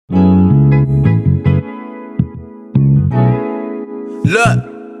Look,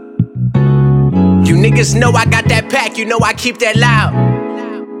 you niggas know I got that pack, you know I keep that loud.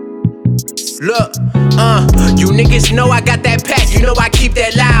 Look, you niggas know I got that pack, you know I keep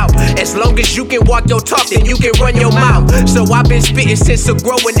that loud. As long as you can walk your talk, then you can run your mouth. So I've been spitting since a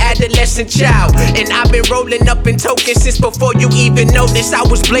growing adolescent child, and I've been rolling up in tokens since before you even noticed. I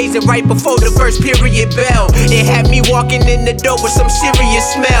was blazing right before the first period bell. It had me walking in the door with some serious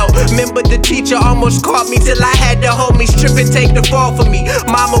smell. Remember the teacher almost caught me till I had the homies tripping, take the fall for me.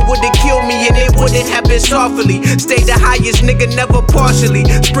 Mama would've killed me and it wouldn't have been softly. Stay the highest nigga, never partially.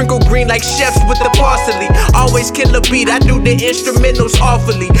 Sprinkle green like chefs with the parsley. Always kill a beat, I do the instrumentals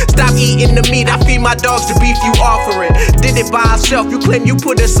awfully. Stop eating the meat, I feed my dogs the beef you offering. Did it by ourselves, you claim you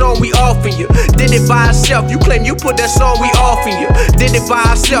put us on, we offering you. Did it by ourselves, you claim you put us on, we offering you. Did it by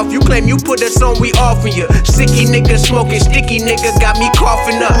ourselves, you claim you put us on, we offering you. Sicky nigga smoking, sticky nigga got me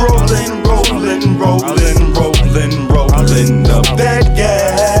coughing up. Rolling, rolling, rolling, rolling, rolling up that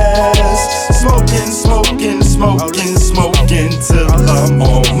gas. Smoking, smoking, smoking, smoking till I'm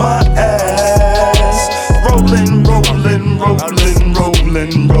on my ass. Rolling, rolling, rolling,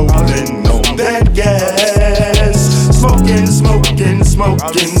 rolling, rolling on that gas. Smoking, smoking,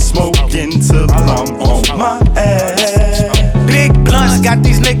 smoking, smoking till I'm on my ass. Big blunts got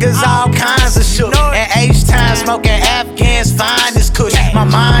these niggas all kinds of shook. At H-time smoking Afghans, fine as kush. My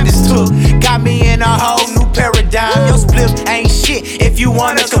mind is took, got me in a whole new paradigm. Your split ain't shit if you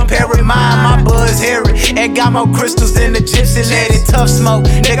wanna compare it. My buzz hairy and got more crystals than the gypsy lady. Tough smoke,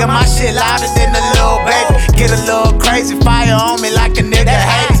 nigga, my shit louder than the little baby. Get a little crazy, fire on me like a nigga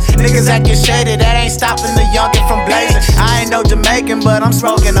hates. Niggas acting shady, that ain't stopping the youngin' from blazing. I ain't no Jamaican, but I'm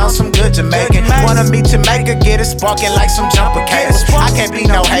smoking on some good Jamaican. Wanna meet Jamaica, get it sparking like some jumper cables. I can't be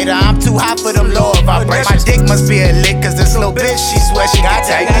no hater, I'm too hot for them lower vibrations. My dick must be a lick, cause this little bitch, she swear she got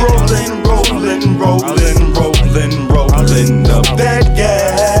taken. Rolling, rolling, rolling, rolling, rolling up that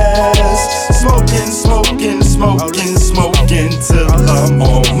gas. Smoking, smoking, smoking, smoking till I'm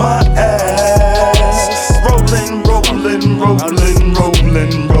on my ass. Rolling, rolling, rolling,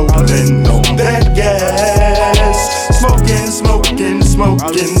 rolling, rolling on that gas. Smoking, smoking,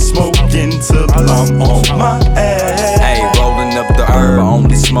 smoking, smoking till I'm on my ass. Hey, rolling up the herb, I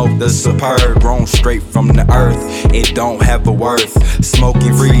only smoke the superb. Grown straight from the earth, it don't have a worth.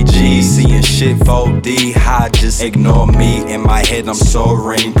 Smoking free G, seeing shit 4D. High, just ignore me. In my head I'm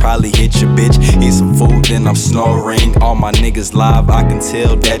soaring. Probably hit your bitch, eat some food, then I'm snoring. All my niggas live, I can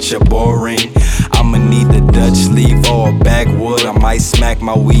tell that you're boring. I'ma need a Dutch leaf or a backwood. I might smack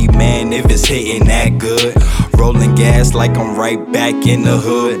my weed, man, if it's hitting that good. Rolling gas like I'm right back in the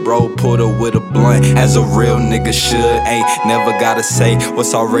hood. Bro, put her with a blunt, as a real nigga should. Ain't never gotta say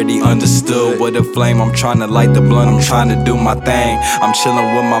what's already understood. With a flame, I'm tryna light the blunt, I'm tryna do my thing. I'm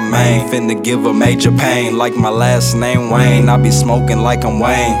chillin' with my main, finna give her major pain. Like my last name Wayne, I be smoking like I'm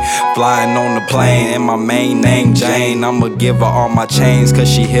Wayne. Flying on the plane, and my main name Jane. I'ma give her all my chains, cause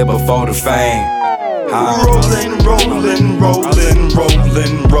she here before the fame. Rolling, rolling, rolling,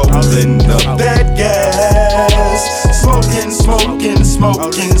 rolling, rolling up that gas. Smoking, smoking,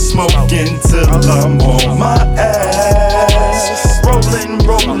 smoking, smoking till I'm on my ass. Rolling,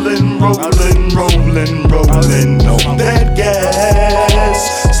 rolling, rolling, rolling, rolling on that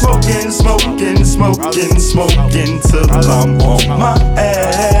gas. Smoking, smoking, smoking, smoking till I'm on my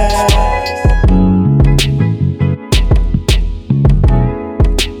ass.